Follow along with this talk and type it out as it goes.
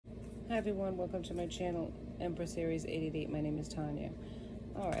Hi everyone, welcome to my channel, Empress Aries 888. My name is Tanya.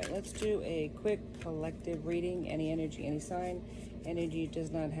 Alright, let's do a quick collective reading. Any energy, any sign. Energy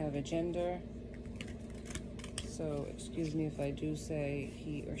does not have a gender. So, excuse me if I do say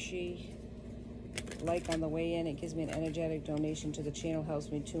he or she. Like on the way in, it gives me an energetic donation to the channel,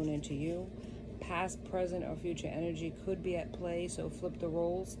 helps me tune into you. Past, present, or future energy could be at play, so flip the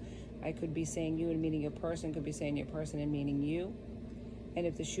roles. I could be saying you and meaning your person, could be saying your person and meaning you. And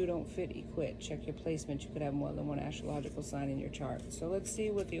if the shoe don't fit, you quit. Check your placement. You could have more than one astrological sign in your chart. So let's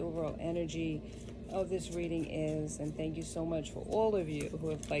see what the overall energy of this reading is. And thank you so much for all of you who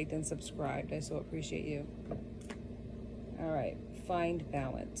have liked and subscribed. I so appreciate you. All right, find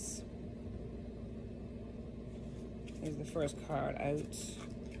balance. Here's the first card out.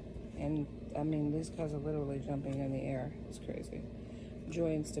 And I mean, these cards are literally jumping in the air. It's crazy.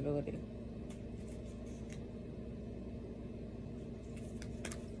 Joy and stability.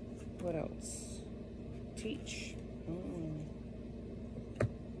 What else? Teach.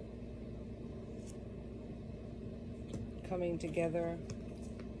 Coming together.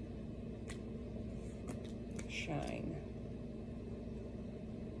 Shine.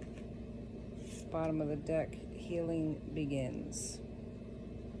 Bottom of the deck. Healing begins.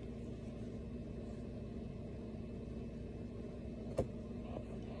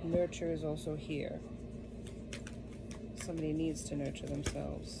 Nurture is also here. Somebody needs to nurture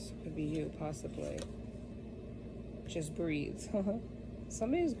themselves. Could be you, possibly. Just breathe.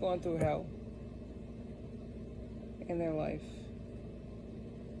 Somebody's going through hell in their life.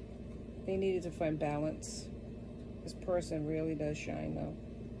 They needed to find balance. This person really does shine, though.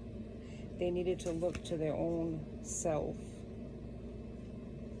 They needed to look to their own self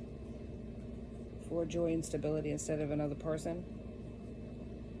for joy and stability instead of another person.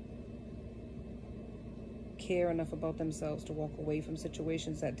 Care enough about themselves to walk away from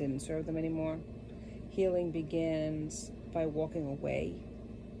situations that didn't serve them anymore. Healing begins by walking away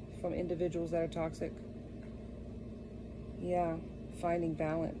from individuals that are toxic. Yeah, finding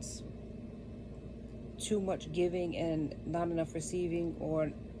balance. Too much giving and not enough receiving,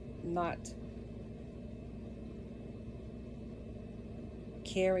 or not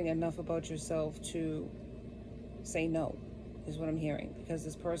caring enough about yourself to say no, is what I'm hearing. Because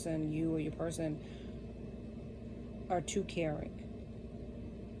this person, you or your person, are too caring,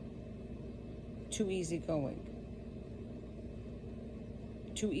 too easygoing,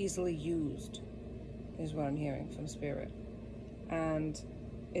 too easily used, is what I'm hearing from Spirit. And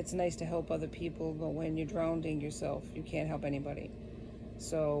it's nice to help other people, but when you're drowning yourself, you can't help anybody.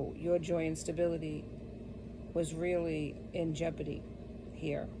 So your joy and stability was really in jeopardy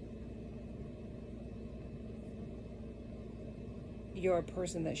here. You're a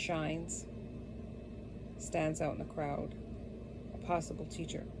person that shines, stands out in the crowd, a possible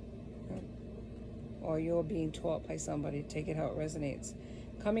teacher, or you're being taught by somebody. Take it how it resonates.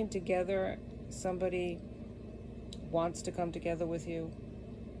 Coming together, somebody wants to come together with you,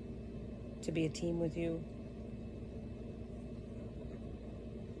 to be a team with you.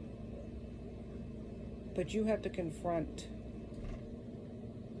 But you have to confront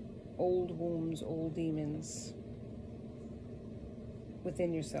old wounds, old demons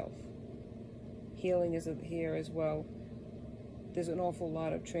within yourself. Healing is here as well. There's an awful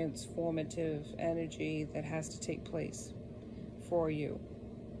lot of transformative energy that has to take place for you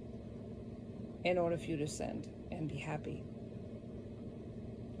in order for you to ascend and be happy.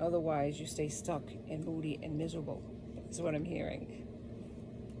 Otherwise, you stay stuck and moody and miserable, is what I'm hearing.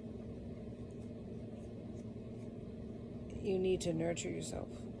 You need to nurture yourself.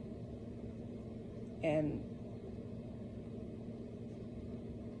 And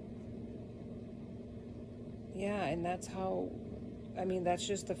yeah, and that's how, I mean, that's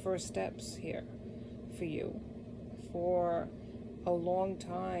just the first steps here for you. For a long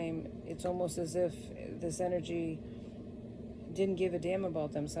time, it's almost as if this energy didn't give a damn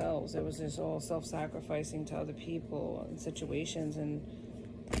about themselves. It was just all self-sacrificing to other people and situations and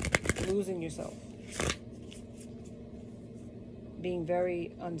losing yourself. Being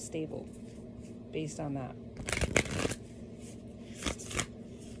very unstable based on that.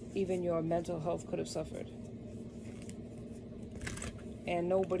 Even your mental health could have suffered. And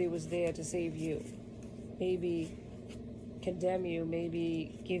nobody was there to save you. Maybe condemn you,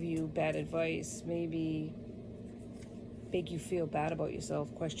 maybe give you bad advice, maybe make you feel bad about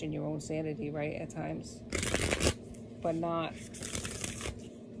yourself, question your own sanity, right, at times. But not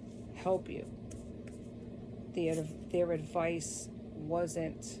help you. Their advice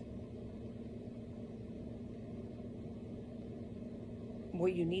wasn't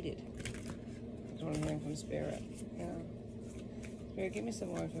what you needed. That's what I'm hearing from Spirit. Yeah. Spirit, give me some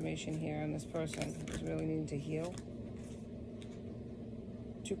more information here on this person who's really needing to heal.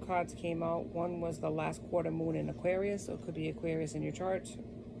 Two cards came out. One was the last quarter moon in Aquarius, so it could be Aquarius in your chart,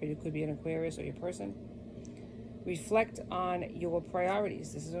 or it could be an Aquarius or your person. Reflect on your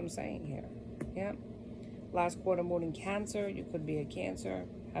priorities. This is what I'm saying here. Yeah. Last quarter moon in Cancer. You could be a Cancer.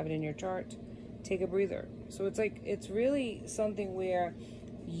 Have it in your chart. Take a breather. So it's like, it's really something where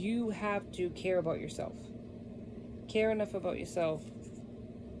you have to care about yourself. Care enough about yourself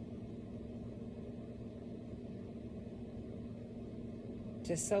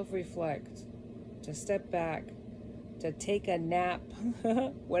to self-reflect, to step back, to take a nap,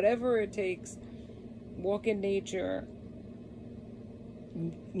 whatever it takes, walk in nature,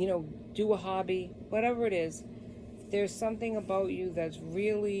 you know, do a hobby, whatever it is. There's something about you that's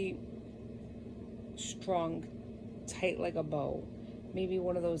really strong, tight like a bow, maybe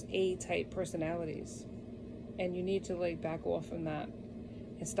one of those A-type personalities, and you need to like back off from that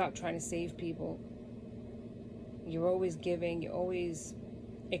and stop trying to save people. You're always giving, you're always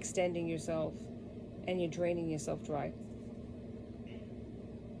extending yourself, and you're draining yourself dry.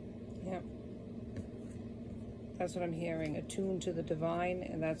 Yeah, that's what I'm hearing. Attuned to the divine,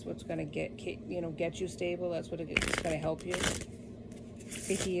 and that's what's going to get you stable. That's what it's going to help you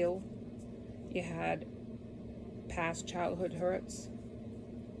to heal. You had past childhood hurts,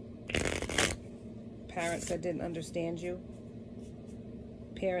 parents that didn't understand you,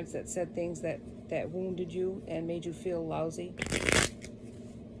 parents that said things that wounded you and made you feel lousy.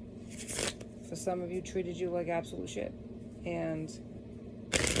 For some of you, treated you like absolute shit, and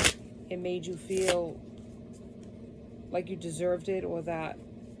it made you feel like you deserved it or that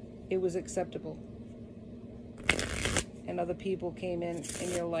it was acceptable. And other people came in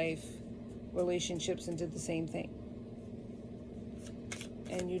your life, relationships, and did the same thing.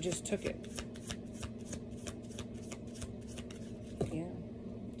 And you just took it. Yeah,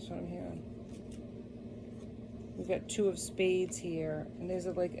 that's what I'm hearing. We've got Two of Spades here, and there's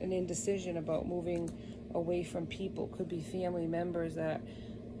like an indecision about moving away from people. Could be family members that,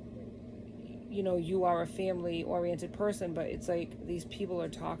 you know, you are a family-oriented person, but it's like these people are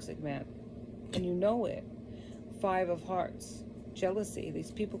toxic, man, and you know it. Five of Hearts, jealousy.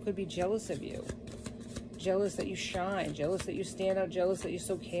 These people could be jealous of you, jealous that you shine, jealous that you stand out, jealous that you're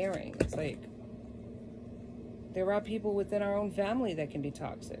so caring. It's like there are people within our own family that can be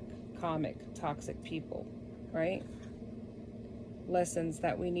toxic, karmic, toxic people. Right? Lessons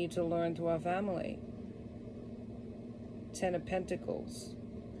that we need to learn through our family. Ten of Pentacles.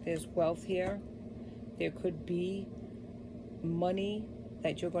 There's wealth here. There could be money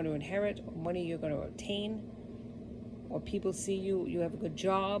that you're going to inherit, or money you're going to obtain, or people see you have a good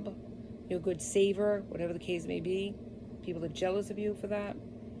job, you're a good saver, whatever the case may be. People are jealous of you for that.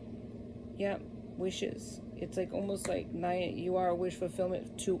 Yeah, wishes. It's like almost like you are a wish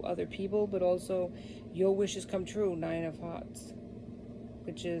fulfillment to other people, but also your wishes come true. Nine of Hearts,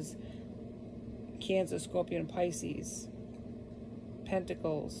 which is Cancer, Scorpion, Pisces.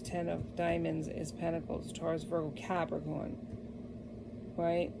 Pentacles, Ten of Diamonds is Pentacles, Taurus, Virgo, Capricorn,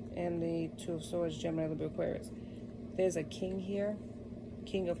 right? And the Two of Swords, Gemini, Libra, Aquarius. There's a King here,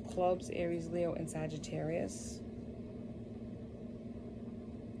 King of Clubs, Aries, Leo, and Sagittarius.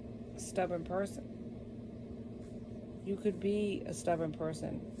 A stubborn person. You could be a stubborn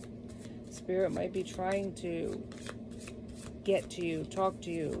person. Spirit might be trying to get to you, talk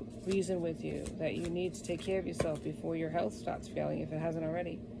to you, reason with you that you need to take care of yourself before your health starts failing, if it hasn't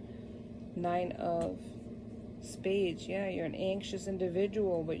already. Nine of Spades. Yeah, you're an anxious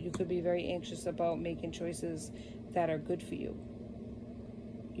individual, but you could be very anxious about making choices that are good for you.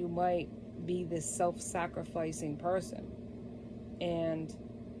 You might be this self-sacrificing person, and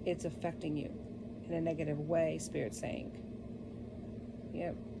it's affecting you in a negative way, Spirit's saying.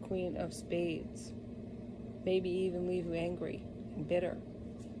 Yep, Queen of Spades. Maybe even leave you angry and bitter.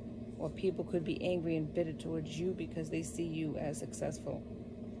 Or people could be angry and bitter towards you because they see you as successful.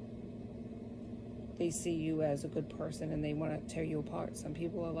 They see you as a good person and they want to tear you apart. Some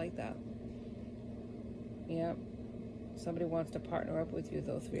people are like that. Yep. Somebody wants to partner up with you,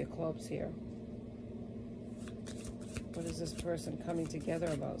 though. Three of Clubs here. What is this person coming together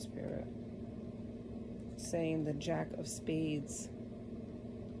about, Spirit? Saying the Jack of Spades.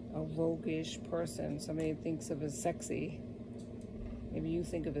 A roguish person. Somebody thinks of as sexy. Maybe you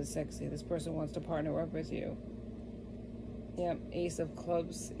think of as sexy. This person wants to partner up with you. Yep, Ace of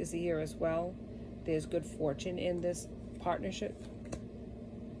Clubs is here as well. There's good fortune in this partnership.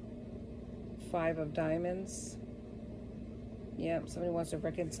 Five of Diamonds. Yep, somebody wants to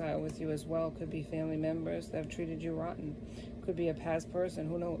reconcile with you as well. Could be family members that have treated you rotten. Could be a past person,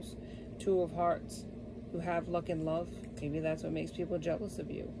 who knows. Two of Hearts. You have luck in love. Maybe that's what makes people jealous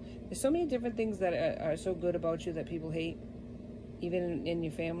of you. There's so many different things that are so good about you that people hate. Even in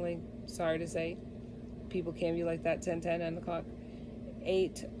your family, sorry to say. People can be like that, 10, 9 o'clock.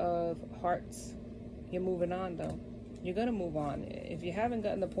 8 of hearts. You're moving on, though. You're going to move on. If you haven't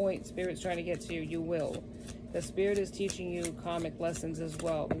gotten the point Spirit's trying to get to you, you will. The Spirit is teaching you karmic lessons as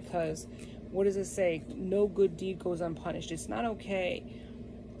well, because what does it say? No good deed goes unpunished. It's not okay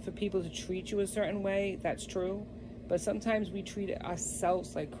for people to treat you a certain way. That's true. But sometimes we treat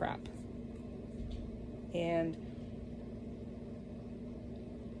ourselves like crap. And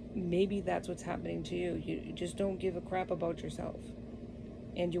maybe that's what's happening to you. You just don't give a crap about yourself.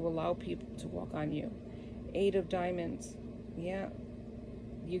 And you allow people to walk on you. 8 of diamonds. Yeah.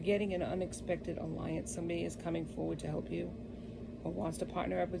 You're getting an unexpected alliance. Somebody is coming forward to help you or wants to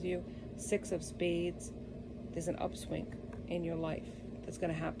partner up with you. 6 of spades. There's an upswing in your life that's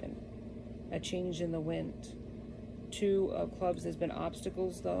going to happen. A change in the wind. 2 of clubs. There's been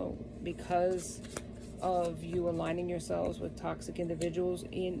obstacles, though, because of you aligning yourselves with toxic individuals,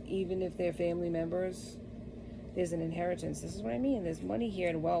 and even if they're family members. There's an inheritance. This is what I mean. There's money here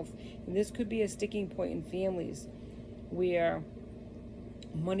and wealth. And this could be a sticking point in families where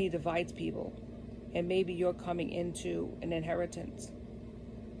money divides people. And maybe you're coming into an inheritance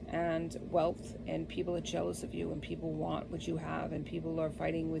and wealth, and people are jealous of you, and people want what you have, and people are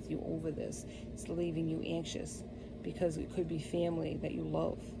fighting with you over this. It's leaving you anxious because it could be family that you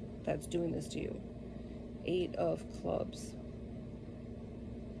love that's doing this to you. 8 of clubs.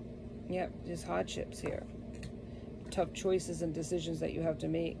 Yep, there's hardships here. Tough choices and decisions that you have to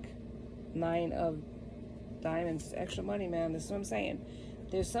make. 9 of diamonds. Extra money, man. This is what I'm saying.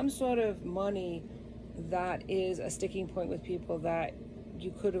 There's some sort of money that is a sticking point with people, that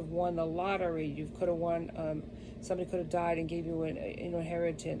you could have won the lottery. You could have won, somebody could have died and gave you an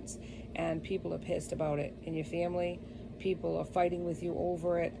inheritance, and people are pissed about it. In your family, people are fighting with you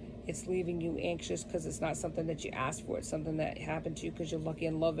over it. It's leaving you anxious because it's not something that you asked for. It's something that happened to you because you're lucky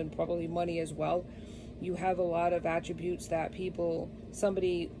in love, and probably money as well. You have a lot of attributes that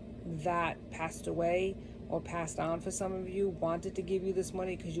somebody that passed away or passed on for some of you, wanted to give you this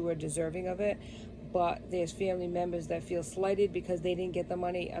money because you were deserving of it. But there's family members that feel slighted because they didn't get the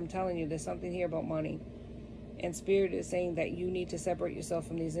money. I'm telling you, there's something here about money. And Spirit is saying that you need to separate yourself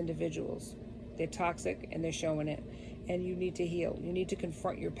from these individuals. They're toxic and they're showing it. And you need to heal. You need to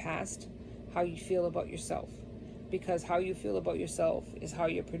confront your past, how you feel about yourself. Because how you feel about yourself is how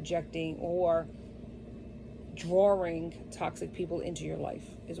you're projecting or drawing toxic people into your life,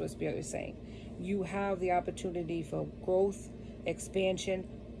 is what Spirit is saying. You have the opportunity for growth, expansion,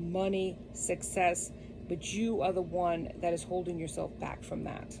 money, success, but you are the one that is holding yourself back from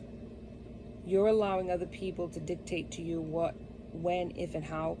that. You're allowing other people to dictate to you what, when, if, and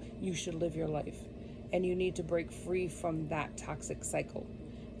how you should live your life. And you need to break free from that toxic cycle.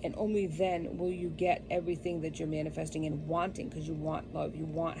 And only then will you get everything that you're manifesting and wanting, because you want love, you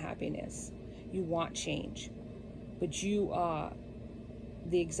want happiness, you want change. But you are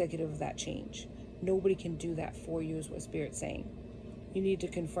the executive of that change. Nobody can do that for you, is what Spirit's saying. You need to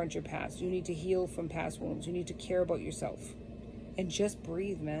confront your past. You need to heal from past wounds. You need to care about yourself. And just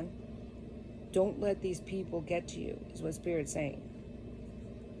breathe, man. Don't let these people get to you, is what Spirit's saying.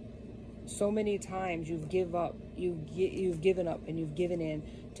 So many times you've given up and you've given in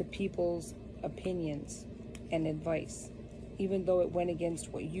to people's opinions and advice, even though it went against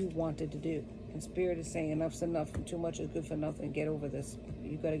what you wanted to do. And Spirit is saying enough's enough, and too much is good for nothing. Get over this.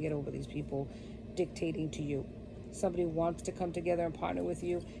 You've got to get over these people dictating to you. Somebody wants to come together and partner with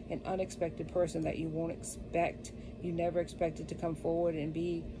you, an unexpected person that you won't expect. You never expected to come forward and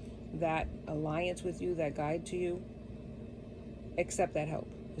be that alliance with you, that guide to you. Accept that help,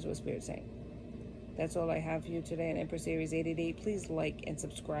 is what Spirit's saying. That's all I have for you today on Empress Aries 888. Please like and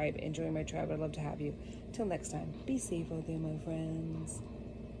subscribe. Enjoy my tribe. I'd love to have you. Till next time, be safe out there, my friends.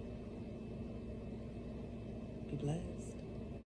 Be blessed.